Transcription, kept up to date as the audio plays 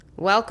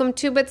Welcome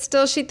to But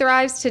Still She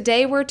Thrives.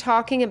 Today we're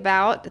talking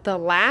about the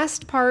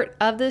last part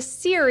of the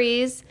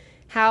series,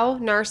 how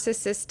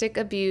narcissistic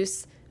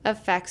abuse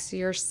affects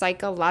your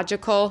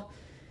psychological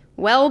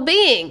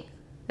well-being.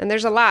 And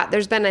there's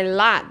been a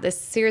lot.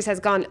 This series has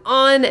gone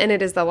on and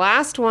it is the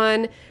last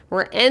one.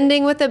 We're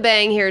ending with a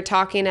bang here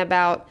talking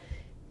about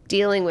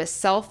dealing with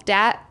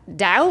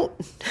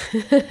self-doubt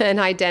and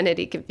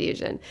identity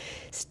confusion.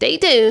 Stay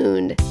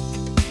tuned.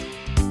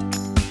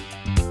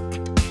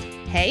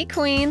 Hey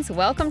Queens,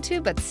 welcome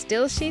to But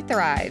Still She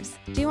Thrives.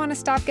 Do you want to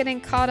stop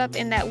getting caught up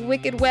in that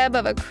wicked web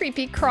of a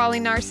creepy,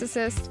 crawling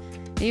narcissist?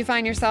 Do you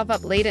find yourself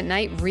up late at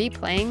night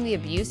replaying the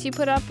abuse you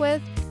put up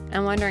with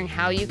and wondering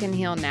how you can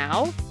heal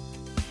now?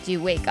 Do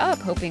you wake up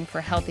hoping for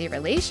healthy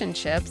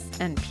relationships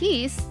and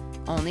peace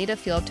only to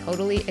feel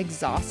totally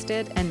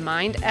exhausted and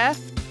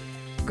mind-effed?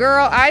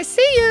 Girl, I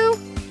see you!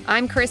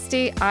 I'm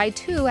Christy. I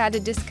too had to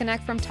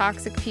disconnect from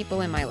toxic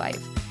people in my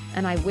life,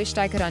 and I wished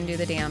I could undo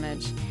the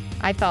damage.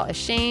 I felt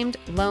ashamed,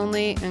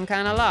 lonely, and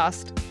kind of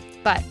lost.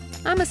 But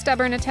I'm a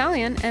stubborn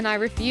Italian, and I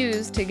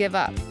refused to give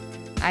up.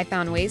 I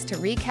found ways to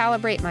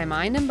recalibrate my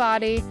mind and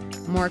body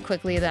more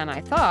quickly than I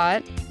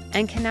thought,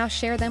 and can now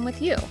share them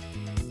with you.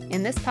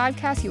 In this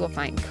podcast, you will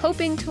find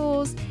coping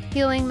tools,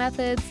 healing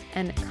methods,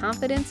 and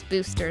confidence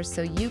boosters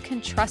so you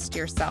can trust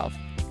yourself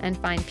and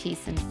find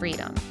peace and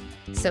freedom.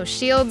 So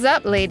shields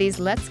up,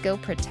 ladies. Let's go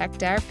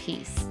protect our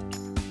peace.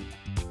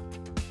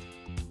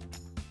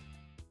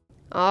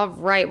 All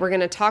right, we're going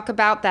to talk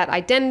about that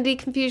identity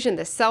confusion,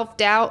 the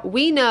self-doubt.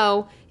 We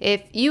know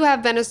if you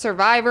have been a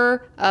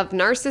survivor of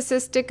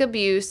narcissistic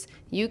abuse,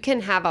 you can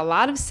have a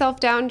lot of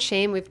self-doubt and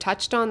shame. We've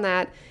touched on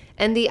that.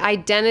 And the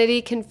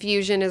identity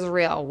confusion is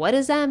real. What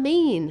does that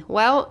mean?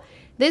 Well,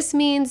 this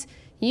means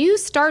you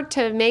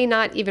may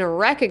not even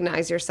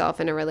recognize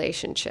yourself in a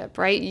relationship,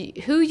 right?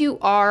 Who you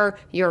are,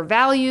 your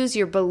values,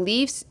 your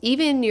beliefs,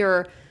 even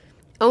your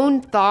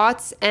own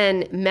thoughts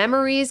and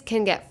memories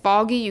can get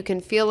foggy. You can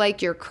feel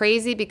like you're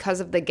crazy because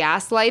of the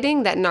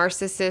gaslighting that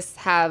narcissists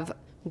have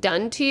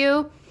done to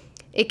you.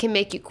 It can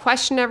make you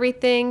question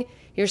everything.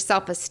 Your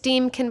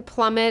self-esteem can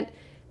plummet.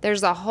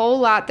 There's a whole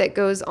lot that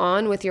goes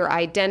on with your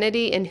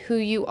identity and who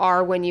you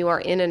are when you are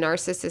in a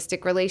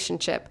narcissistic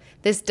relationship.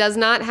 This does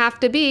not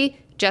have to be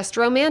just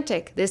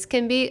romantic. This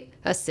can be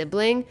a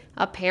sibling,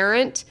 a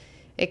parent.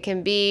 It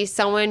can be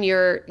someone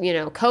you're,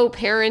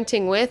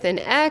 co-parenting with, an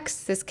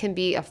ex. This can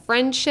be a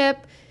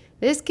friendship.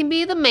 This can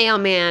be the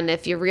mailman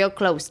if you're real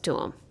close to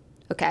him.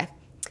 Okay.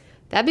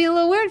 That'd be a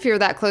little weird if you're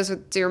that close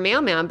to your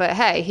mailman, but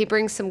hey, he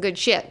brings some good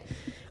shit.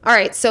 All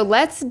right, so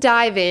let's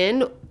dive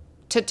in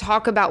to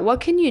talk about what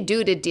can you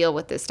do to deal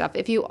with this stuff.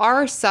 If you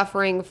are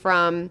suffering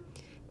from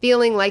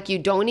feeling like you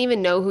don't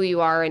even know who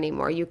you are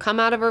anymore, you come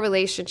out of a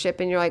relationship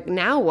and you're like,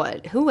 now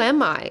what? Who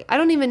am I? I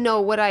don't even know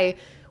what I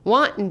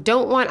want and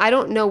don't want. I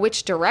don't know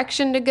which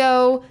direction to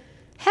go.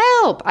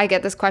 Help! I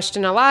get this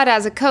question a lot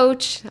as a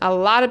coach. A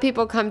lot of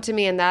people come to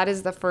me and that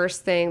is the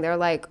first thing. They're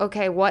like,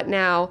 okay, what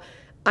now?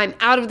 I'm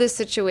out of this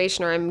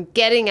situation or I'm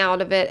getting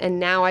out of it and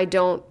now I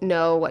don't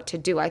know what to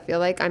do. I feel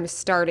like I'm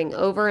starting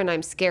over and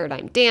I'm scared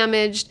I'm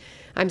damaged.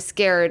 I'm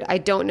scared I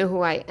don't know who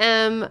I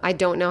am. I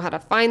don't know how to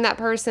find that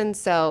person.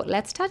 So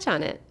let's touch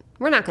on it.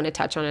 We're not going to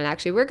touch on it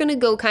actually. We're going to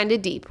go kind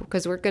of deep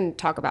because we're going to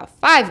talk about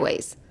 5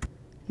 ways.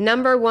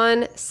 Number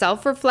 1,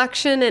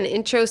 self-reflection and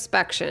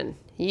introspection.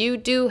 You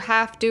do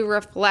have to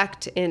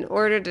reflect in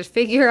order to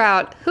figure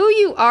out who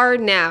you are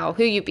now,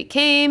 who you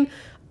became,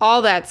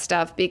 all that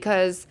stuff.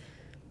 Because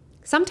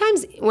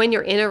sometimes when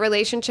you're in a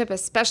relationship,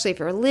 especially if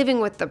you're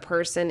living with the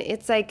person,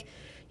 it's like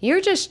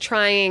you're just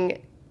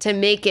trying to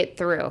make it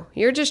through.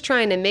 You're just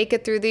trying to make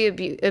it through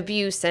the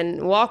abuse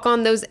and walk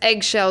on those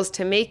eggshells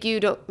to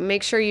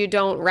make sure you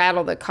don't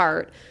rattle the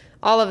cart,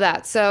 all of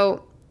that.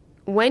 So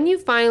when you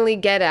finally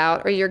get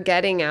out or you're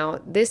getting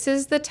out, this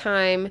is the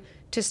time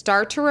to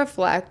start to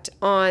reflect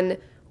on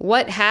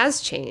what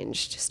has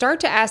changed. Start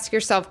to ask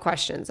yourself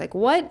questions like,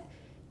 what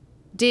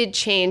did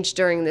change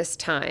during this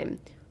time?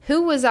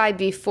 Who was I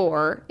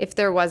before, if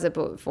there was a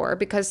before?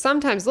 Because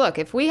sometimes, look,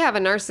 if we have a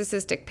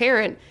narcissistic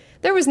parent,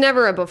 there was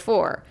never a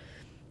before.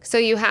 So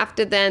you have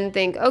to then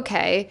think,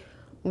 okay,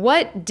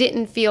 what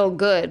didn't feel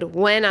good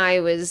when I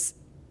was,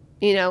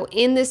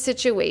 in this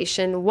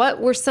situation?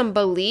 What were some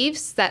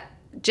beliefs that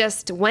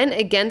just went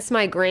against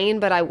my grain,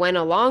 but I went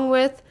along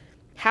with?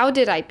 How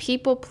did I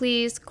people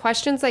please?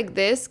 Questions like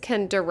this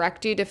can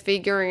direct you to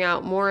figuring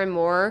out more and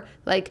more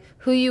like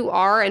who you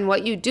are and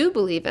what you do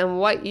believe and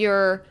what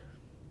your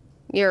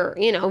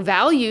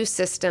value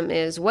system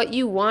is, what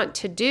you want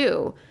to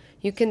do.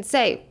 You can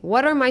say,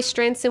 what are my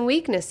strengths and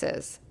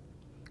weaknesses?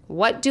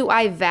 What do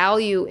I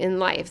value in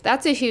life?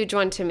 That's a huge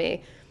one to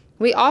me.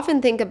 We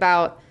often think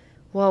about,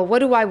 well, what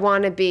do I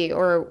want to be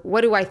or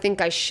what do I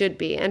think I should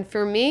be? And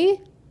for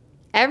me,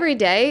 every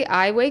day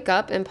I wake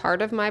up and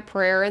part of my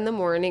prayer in the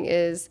morning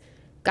is,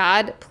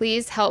 God,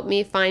 please help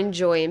me find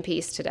joy and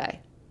peace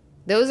today.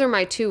 Those are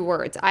my 2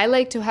 words. I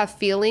like to have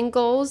feeling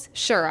goals.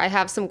 Sure, I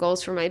have some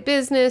goals for my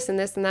business and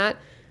this and that.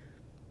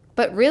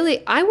 But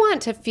really, I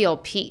want to feel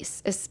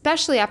peace,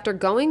 especially after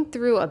going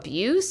through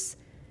abuse.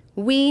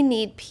 We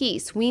need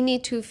peace. We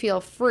need to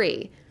feel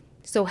free.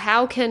 So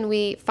how can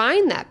we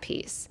find that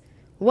peace?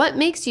 What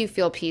makes you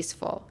feel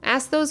peaceful?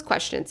 Ask those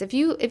questions. If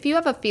you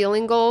have a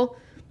feeling goal,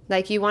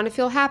 like you want to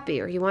feel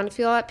happy or you want to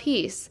feel at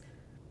peace,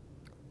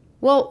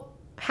 well,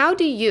 how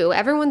do you?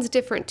 Everyone's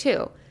different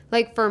too.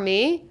 Like for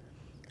me,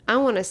 I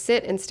want to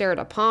sit and stare at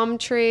a palm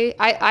tree.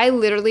 I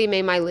literally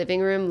made my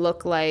living room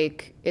look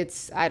like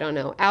it's, I don't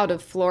know, out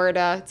of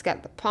Florida. It's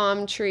got the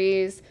palm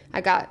trees.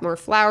 I got more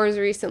flowers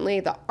recently.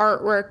 The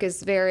artwork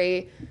is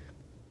very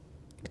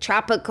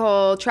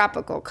tropical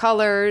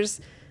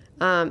colors.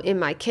 In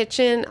my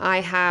kitchen,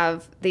 I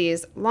have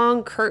these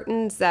long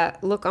curtains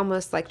that look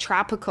almost like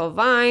tropical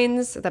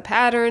vines, the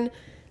pattern.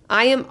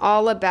 I am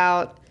all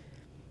about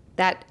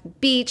that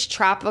beach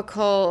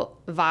tropical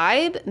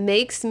vibe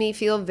makes me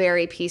feel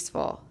very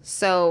peaceful.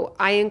 So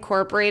I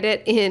incorporate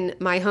it in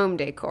my home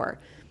decor.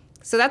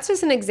 So that's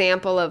just an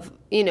example of,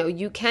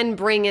 you can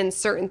bring in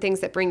certain things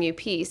that bring you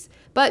peace,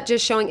 but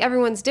just showing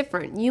everyone's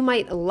different. You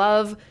might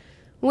love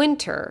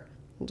winter,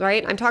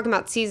 right? I'm talking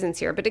about seasons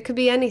here, but it could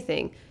be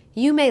anything.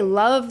 You may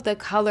love the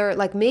color,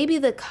 like maybe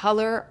the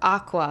color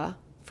aqua,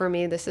 for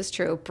me, this is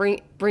true,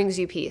 brings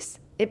you peace.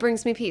 It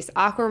brings me peace.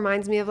 Aqua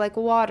reminds me of like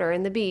water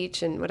and the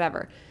beach and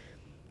whatever.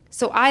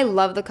 So I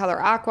love the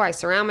color aqua. I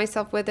surround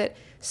myself with it.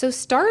 So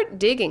start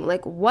digging,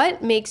 like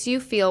what makes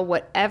you feel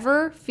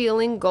whatever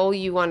feeling goal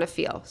you want to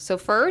feel. So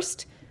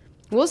first,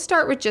 we'll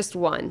start with just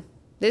one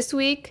this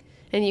week,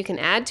 and you can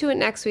add to it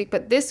next week,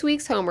 but this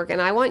week's homework,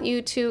 and I want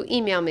you to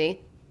email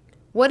me,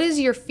 what is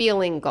your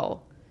feeling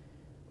goal?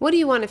 What do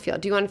you want to feel?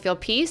 Do you want to feel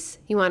peace?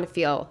 You want to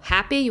feel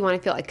happy? You want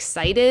to feel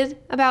excited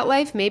about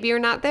life? Maybe you're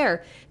not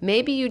there.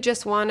 Maybe you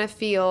just want to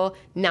feel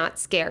not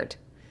scared.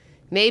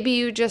 Maybe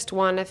you just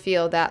want to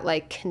feel that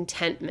like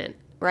contentment,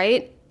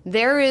 right?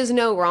 There is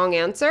no wrong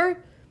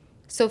answer.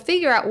 So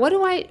figure out, what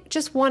do I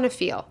just want to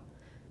feel?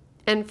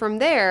 And from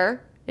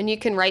there, and you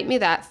can write me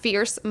that,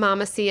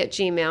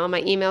 fiercemamac@gmail.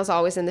 My email is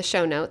always in the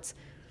show notes.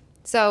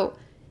 So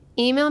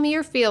email me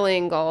your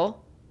feeling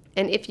goal.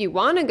 And if you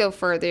want to go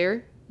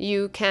further,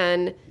 you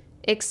can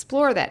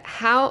explore that.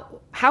 How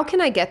can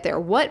I get there?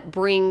 What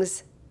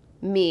brings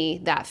me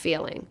that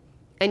feeling?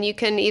 And you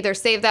can either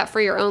save that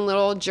for your own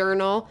little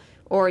journal,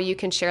 or you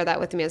can share that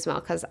with me as well,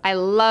 because I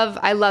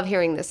love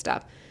hearing this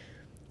stuff.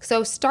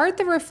 So start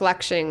the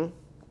reflection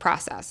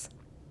process.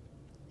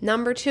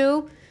 Number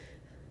 2,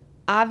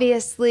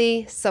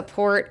 obviously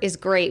support is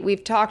great.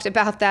 We've talked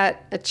about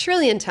that a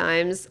trillion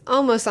times,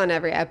 almost on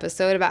every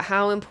episode, about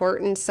how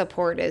important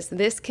support is.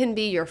 This can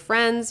be your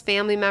friends,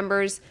 family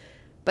members,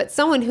 but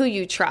someone who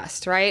you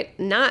trust, right?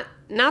 Not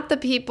the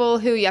people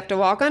who you have to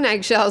walk on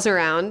eggshells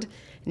around.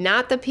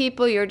 Not the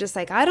people you're just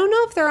like, I don't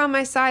know if they're on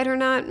my side or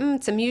not.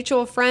 It's a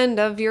mutual friend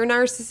of your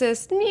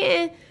narcissist.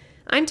 Yeah.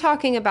 I'm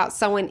talking about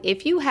someone,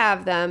 if you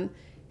have them,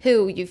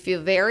 who you feel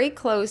very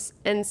close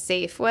and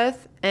safe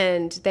with,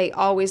 and they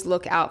always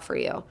look out for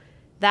you.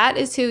 That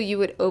is who you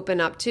would open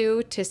up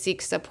to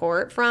seek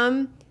support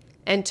from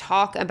and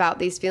talk about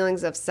these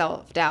feelings of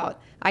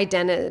self-doubt,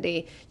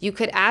 identity. You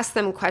could ask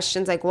them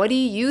questions like, what do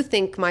you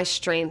think my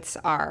strengths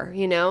are,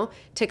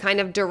 to kind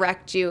of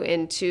direct you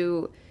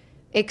into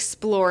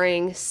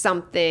exploring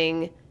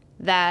something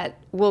that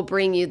will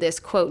bring you this,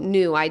 quote,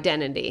 new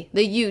identity,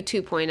 the you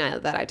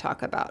 2.0 that I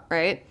talk about,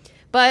 right?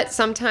 But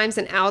sometimes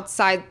an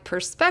outside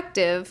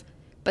perspective,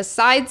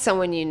 besides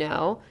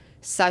someone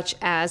such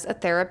as a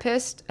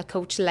therapist, a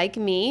coach like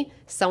me,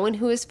 someone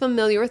who is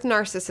familiar with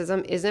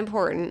narcissism is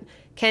important,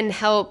 can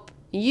help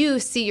you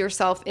see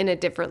yourself in a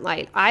different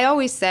light. I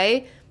always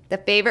say the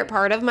favorite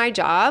part of my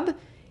job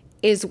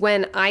is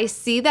when I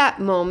see that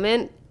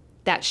moment,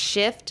 that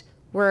shift,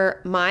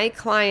 where my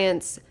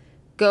clients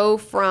go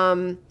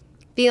from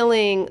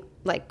feeling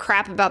like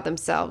crap about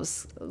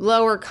themselves,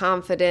 lower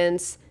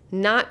confidence,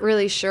 not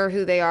really sure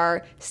who they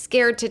are,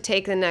 scared to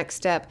take the next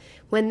step.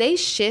 When they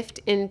shift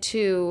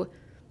into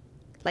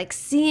like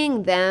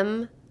seeing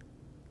them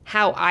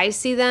how I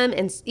see them,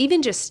 and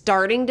even just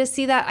starting to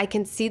see that, I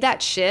can see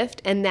that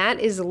shift. And that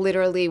is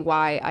literally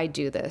why I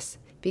do this,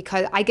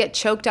 because I get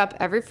choked up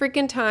every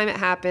freaking time it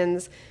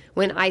happens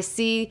when I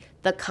see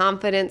the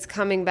confidence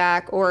coming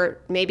back, or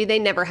maybe they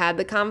never had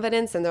the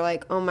confidence and they're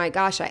like, oh my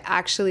gosh, I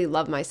actually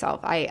love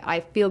myself.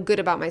 I feel good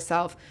about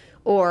myself.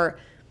 Or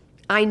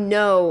I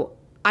know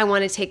I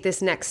want to take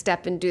this next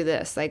step and do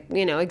this. Like,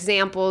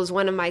 examples,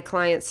 one of my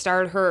clients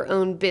started her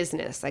own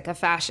business, like a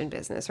fashion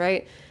business,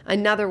 right?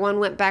 Another one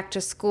went back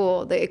to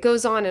school. It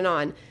goes on.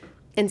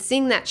 And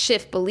seeing that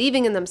shift,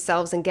 believing in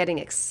themselves and getting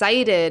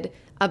excited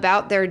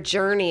about their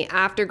journey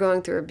after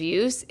going through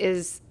abuse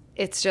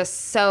it's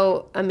just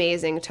so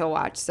amazing to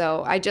watch.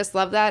 So I just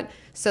love that.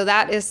 So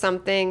that is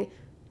something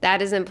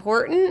that is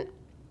important.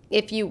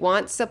 If you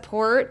want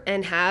support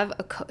and have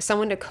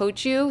someone to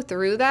coach you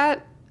through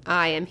that,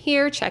 I am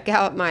here. Check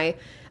out my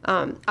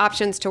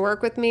options to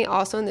work with me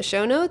also in the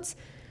show notes.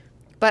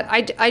 But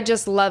I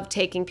just love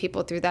taking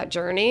people through that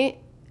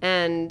journey.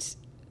 And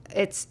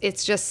it's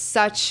just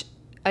such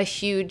a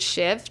huge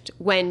shift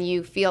when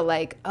you feel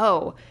like,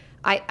 oh,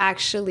 I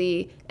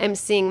actually am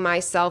seeing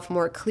myself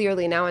more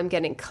clearly. Now I'm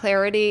getting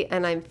clarity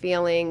and I'm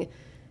feeling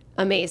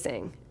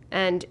amazing.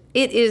 And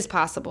it is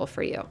possible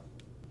for you.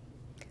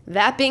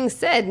 That being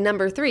said,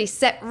 number 3,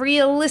 set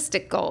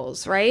realistic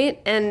goals,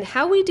 right? And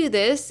how we do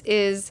this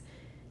is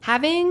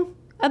having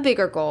a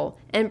bigger goal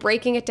and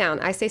breaking it down.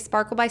 I say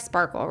sparkle by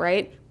sparkle,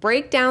 right?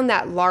 Break down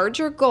that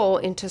larger goal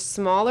into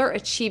smaller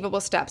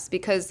achievable steps,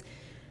 because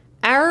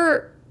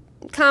our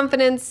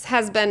confidence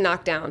has been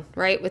knocked down,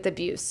 right, with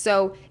abuse.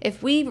 So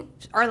if we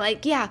are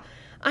like, yeah,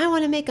 I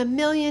want to make $1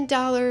 million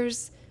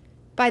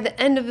by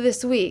the end of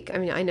this week. I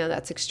mean, I know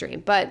that's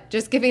extreme, but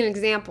just giving an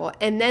example.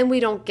 And then we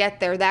don't get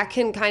there. That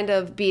can kind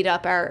of beat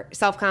up our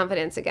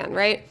self-confidence again,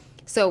 right?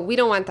 So we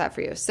don't want that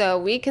for you. So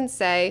we can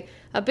say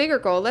a bigger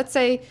goal. Let's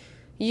say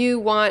you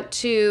want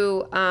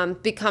to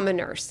become a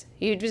nurse.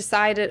 You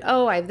decided,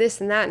 oh, I have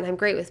this and that, and I'm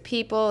great with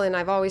people, and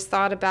I've always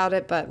thought about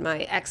it, but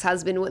my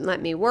ex-husband wouldn't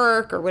let me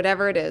work or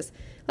whatever it is.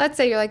 Let's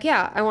say you're like,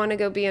 yeah, I want to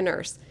go be a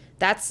nurse.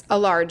 That's a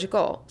large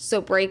goal.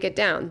 So break it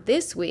down.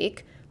 This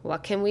week,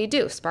 what can we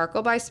do?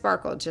 Sparkle by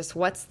sparkle. Just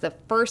what's the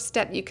first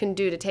step you can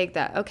do to take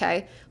that?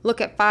 Okay,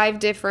 look at 5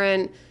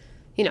 different,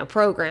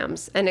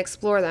 programs and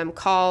explore them.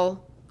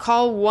 Call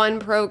one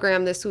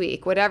program this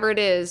week, whatever it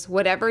is,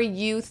 whatever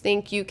you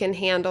think you can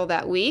handle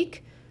that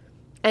week.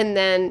 And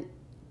then,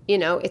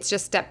 it's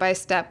just step by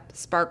step,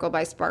 sparkle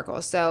by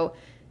sparkle. So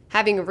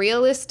having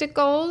realistic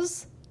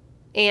goals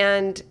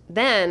and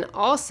then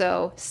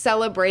also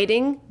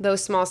celebrating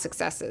those small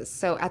successes.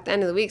 So at the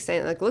end of the week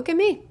saying like, look at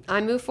me, I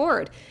move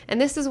forward.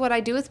 And this is what I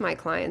do with my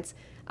clients.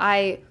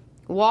 I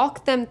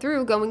walk them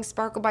through going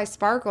sparkle by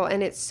sparkle.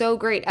 And it's so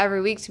great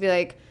every week to be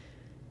like,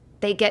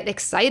 they get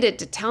excited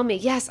to tell me,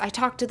 yes, I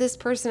talked to this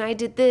person, I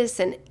did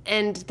this,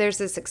 and there's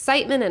this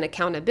excitement and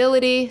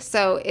accountability.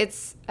 So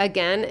it's,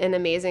 again, an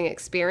amazing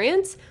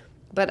experience.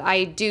 But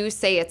I do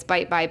say it's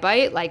bite by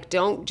bite. Like,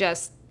 don't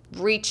just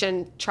reach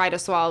and try to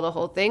swallow the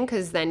whole thing,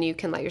 because then you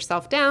can let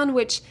yourself down,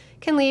 which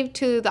can lead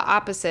to the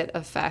opposite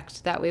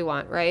effect that we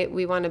want, right?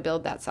 We want to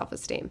build that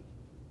self-esteem.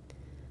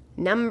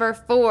 Number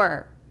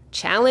 4,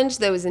 challenge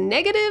those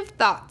negative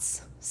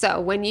thoughts. So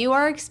when you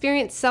are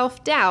experiencing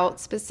self-doubt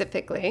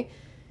specifically,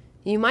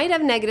 you might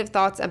have negative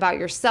thoughts about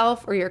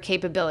yourself or your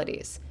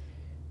capabilities.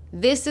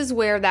 This is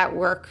where that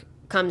work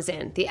comes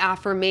in. The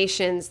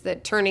affirmations, the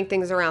turning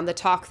things around, the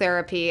talk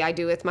therapy I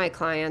do with my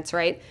clients,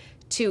 right?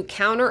 To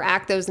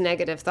counteract those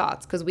negative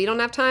thoughts, because we don't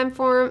have time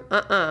for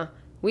them.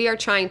 We are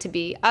trying to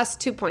be us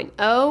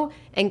 2.0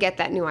 and get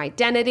that new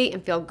identity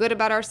and feel good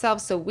about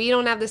ourselves, so we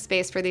don't have the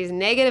space for these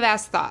negative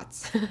ass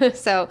thoughts.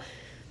 So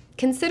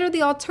consider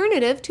the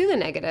alternative to the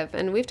negative.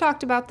 And we've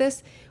talked about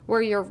this,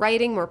 where you're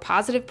writing more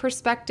positive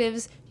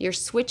perspectives. You're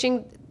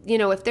switching,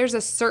 if there's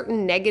a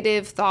certain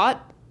negative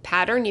thought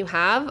pattern you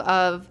have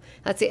of,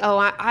 let's say, oh,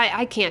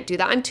 I can't do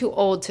that. I'm too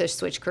old to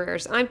switch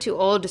careers. I'm too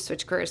old to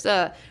switch careers,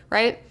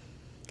 right?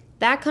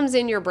 That comes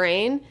in your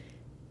brain.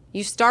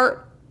 You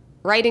start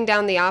writing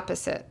down the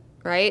opposite,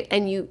 right?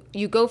 And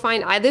you go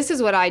find, this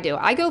is what I do.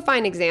 I go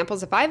find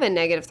examples. If I have a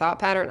negative thought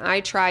pattern,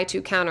 I try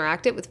to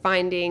counteract it with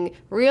finding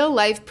real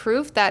life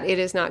proof that it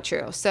is not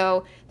true.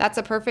 So that's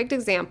a perfect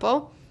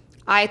example.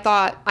 I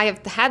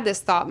have had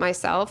this thought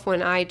myself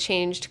when I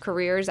changed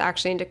careers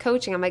actually into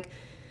coaching. I'm like,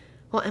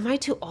 well, am I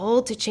too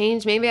old to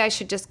change? Maybe I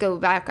should just go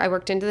back. I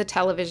worked into the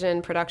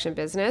television production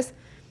business,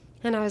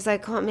 and I was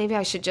like, oh, maybe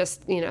I should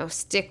just,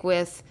 stick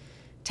with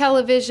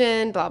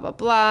television, blah, blah,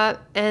 blah.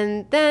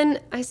 And then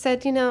I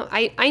said,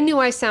 I knew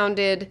I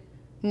sounded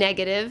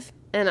negative,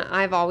 and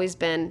I've always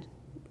been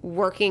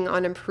working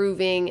on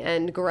improving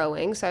and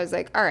growing. So I was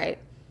like, all right,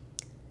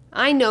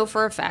 I know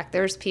for a fact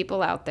there's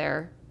people out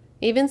there,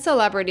 even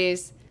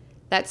celebrities,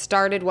 that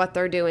started what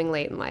they're doing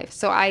late in life.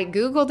 So I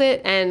Googled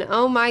it, and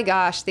oh my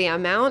gosh, the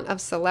amount of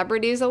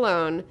celebrities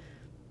alone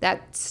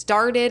that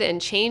started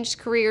and changed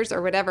careers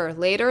or whatever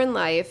later in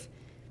life,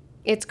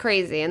 it's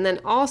crazy. And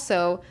then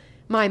also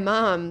my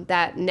mom,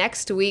 that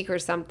next week or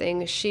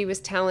something, she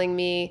was telling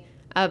me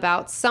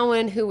about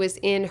someone who was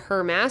in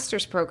her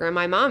master's program.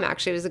 My mom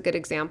actually was a good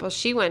example.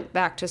 She went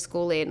back to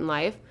school late in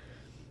life.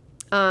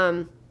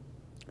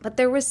 But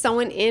there was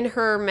someone in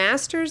her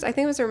master's, I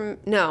think it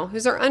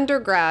was her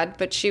undergrad,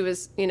 but she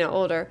was,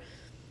 older.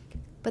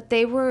 But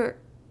they were,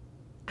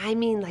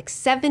 like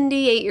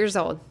 78 years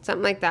old,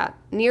 something like that,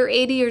 near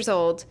 80 years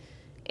old.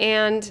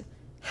 And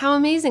how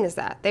amazing is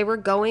that? They were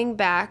going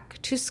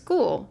back to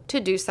school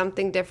to do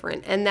something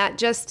different. And that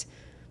just,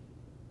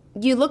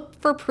 you look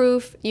for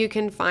proof, you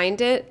can find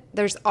it.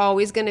 There's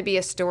always going to be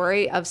a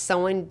story of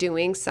someone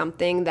doing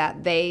something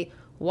that they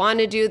want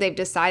to do, they've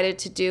decided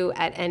to do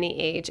at any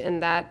age.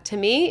 And that, to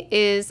me,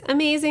 is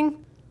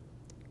amazing.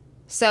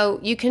 So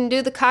you can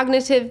do the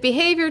cognitive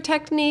behavior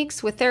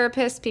techniques with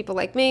therapists, people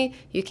like me.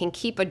 You can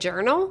keep a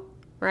journal,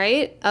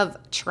 right, of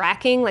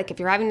tracking, like if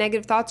you're having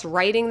negative thoughts,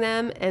 writing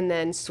them and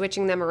then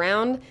switching them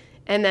around.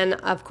 And then,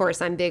 of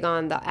course, I'm big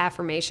on the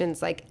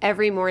affirmations, like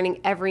every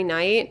morning, every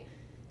night,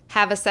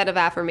 have a set of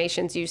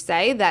affirmations you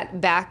say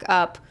that back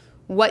up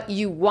what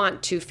you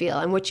want to feel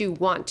and what you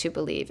want to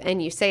believe.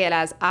 And you say it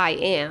as I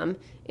am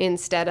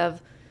instead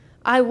of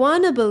I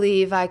want to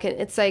believe I can.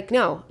 It's like,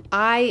 no,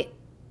 I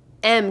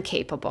am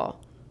capable.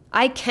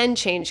 I can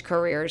change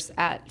careers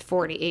at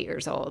 48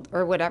 years old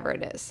or whatever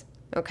it is.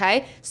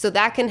 Okay? So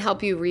that can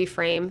help you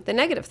reframe the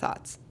negative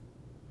thoughts.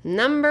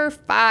 Number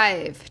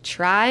 5,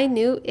 try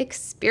new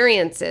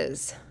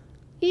experiences.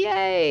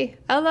 Yay!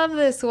 I love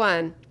this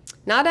one.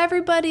 Not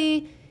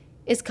everybody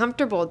is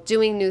comfortable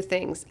doing new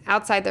things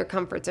outside their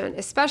comfort zone,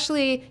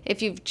 especially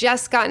if you've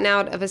just gotten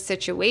out of a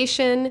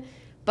situation.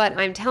 But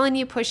I'm telling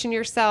you, pushing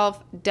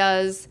yourself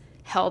does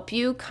help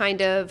you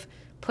kind of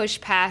push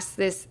past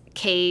this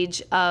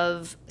cage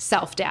of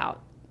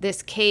self-doubt,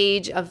 this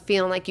cage of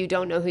feeling like you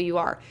don't know who you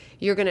are.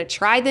 You're going to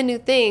try the new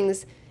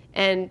things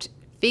and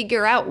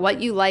figure out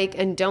what you like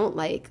and don't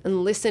like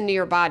and listen to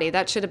your body.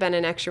 That should have been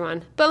an extra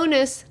one.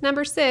 Bonus,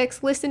 number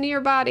 6, listen to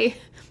your body.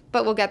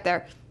 But we'll get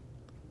there.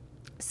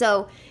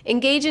 So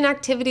engage in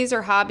activities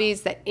or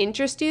hobbies that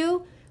interest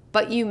you,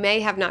 but you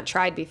may have not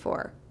tried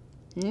before.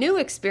 New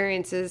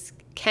experiences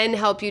can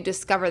help you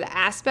discover the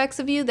aspects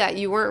of you that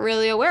you weren't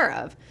really aware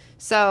of.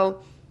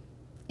 So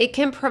it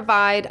can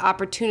provide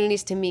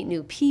opportunities to meet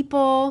new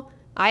people.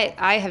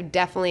 I have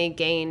definitely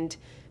gained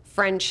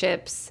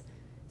friendships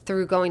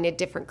through going to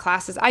different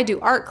classes. I do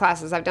art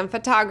classes. I've done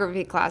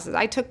photography classes.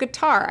 I took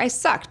guitar. I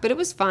sucked, but it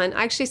was fun.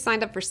 I actually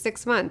signed up for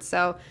 6 months.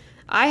 So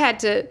I had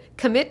to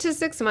commit to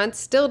 6 months,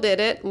 still did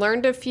it,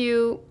 learned a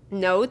few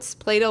notes,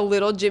 played a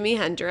little Jimi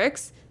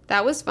Hendrix.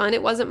 That was fun.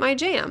 It wasn't my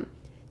jam.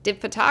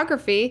 Did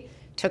photography,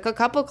 took a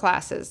couple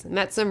classes,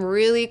 met some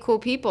really cool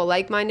people,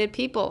 like-minded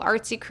people,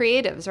 artsy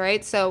creatives,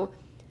 right? So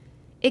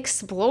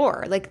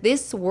explore. Like,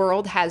 this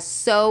world has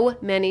so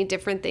many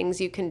different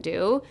things you can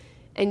do,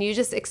 and you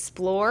just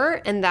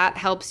explore, and that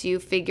helps you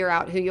figure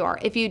out who you are.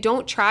 If you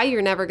don't try,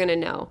 you're never going to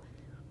know.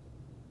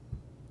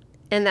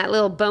 And that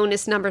little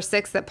bonus number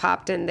 6 that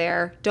popped in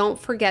there, don't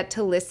forget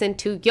to listen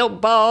to your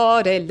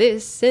body.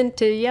 Listen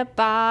to your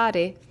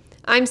body.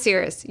 I'm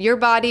serious. Your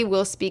body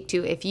will speak to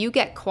you. If you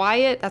get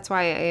quiet, that's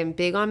why I am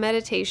big on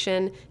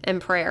meditation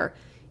and prayer.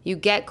 You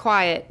get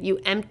quiet, you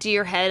empty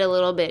your head a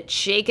little bit,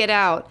 shake it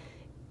out,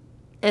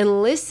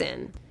 and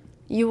listen.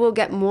 You will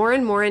get more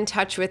and more in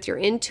touch with your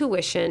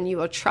intuition. You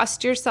will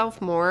trust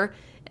yourself more,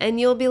 and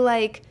you'll be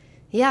like,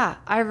 yeah,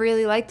 I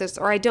really like this,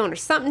 or I don't, or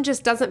something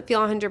just doesn't feel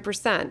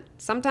 100%.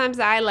 Sometimes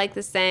I like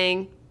the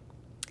saying,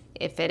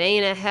 if it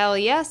ain't a hell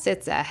yes,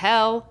 it's a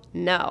hell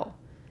no.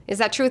 Is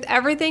that true with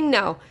everything?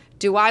 No.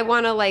 Do I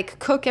want to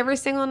cook every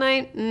single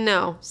night?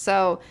 No.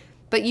 So,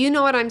 but you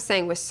know what I'm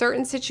saying, with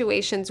certain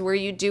situations where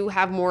you do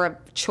have more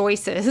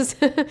choices,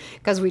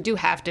 because we do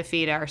have to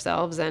feed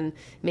ourselves, and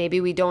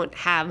maybe we don't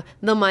have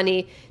the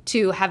money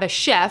to have a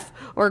chef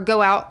or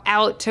go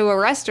out to a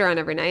restaurant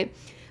every night.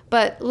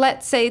 But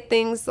let's say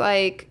things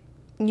like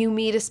you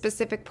meet a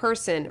specific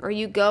person, or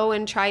you go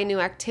and try a new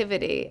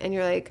activity and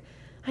you're like,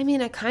 I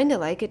mean, I kind of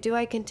like it. Do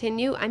I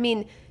continue? I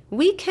mean,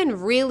 we can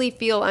really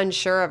feel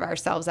unsure of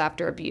ourselves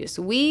after abuse.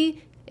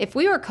 If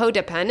we were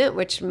codependent,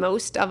 which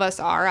most of us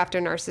are after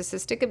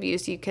narcissistic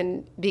abuse, you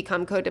can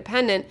become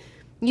codependent.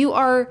 You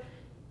are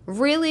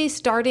really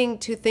starting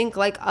to think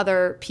like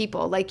other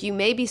people. Like, you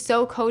may be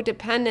so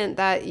codependent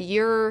that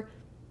you're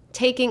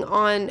taking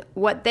on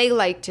what they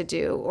like to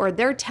do, or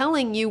they're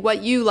telling you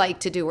what you like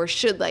to do or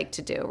should like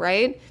to do,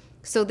 right?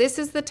 So this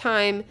is the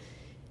time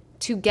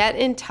to get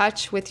in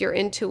touch with your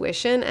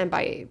intuition, and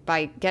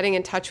by getting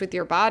in touch with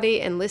your body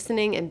and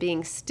listening and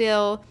being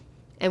still.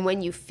 And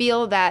when you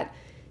feel that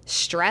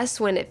stress,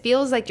 when it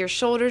feels like your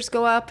shoulders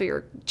go up or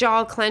your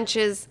jaw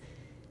clenches,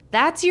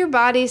 that's your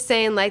body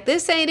saying like,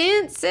 this ain't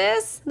it,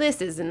 sis.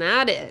 This is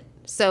not it.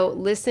 So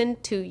listen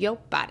to your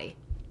body.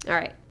 All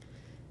right.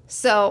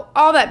 So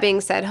all that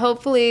being said,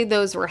 hopefully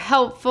those were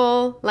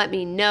helpful. Let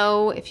me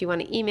know if you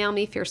want to email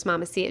me,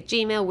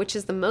 fiercemamac@gmail.com, which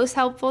is the most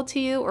helpful to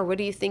you, or what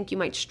do you think you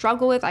might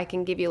struggle with? I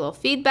can give you a little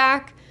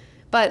feedback.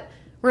 But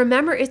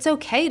remember, it's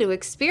okay to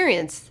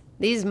experience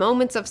these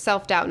moments of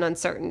self-doubt and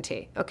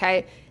uncertainty,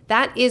 okay?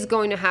 That is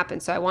going to happen.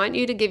 So I want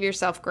you to give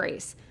yourself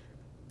grace.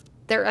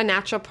 They're a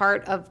natural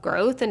part of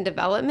growth and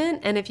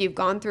development. And if you've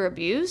gone through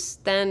abuse,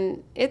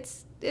 then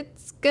it's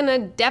going to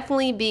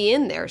definitely be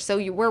in there. So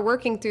we're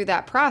working through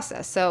that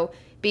process. So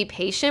be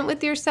patient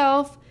with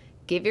yourself.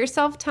 Give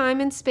yourself time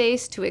and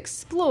space to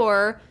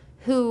explore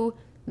who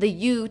the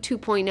you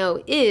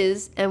 2.0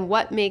 is and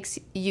what makes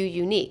you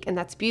unique. And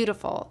that's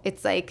beautiful.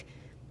 It's like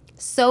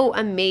so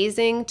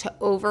amazing to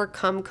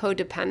overcome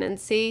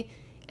codependency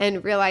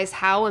and realize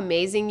how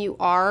amazing you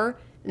are,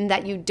 and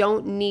that you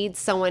don't need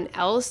someone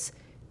else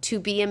to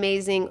be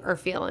amazing or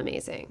feel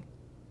amazing.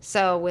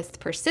 So with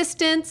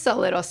persistence, a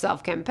little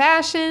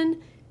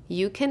self-compassion,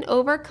 you can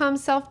overcome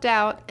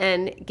self-doubt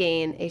and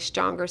gain a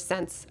stronger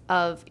sense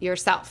of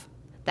yourself,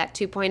 that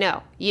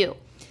 2.0, you.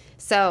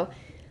 So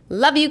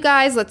love you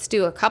guys. Let's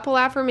do a couple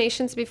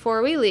affirmations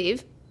before we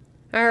leave.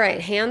 All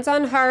right, hands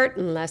on heart,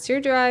 unless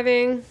you're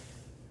driving.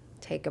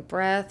 Take a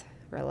breath,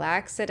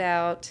 relax it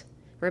out.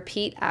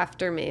 Repeat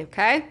after me,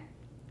 okay?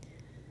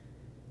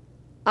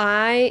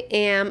 I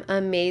am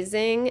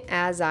amazing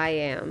as I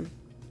am.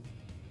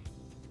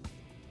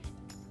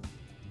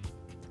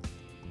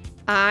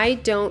 I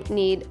don't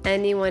need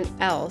anyone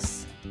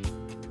else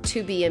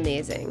to be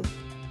amazing.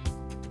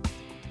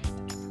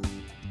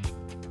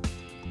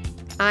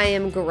 I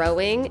am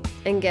growing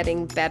and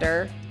getting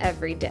better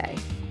every day.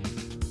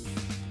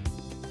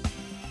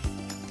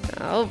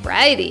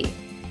 Alrighty.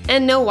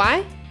 And know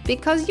why?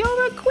 Because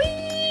you're a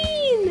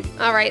queen!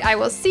 Alright, I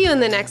will see you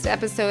in the next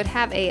episode.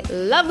 Have a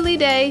lovely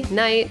day,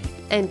 night,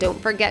 and don't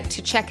forget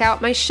to check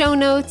out my show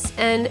notes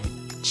and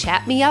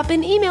chat me up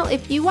in email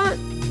if you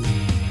want.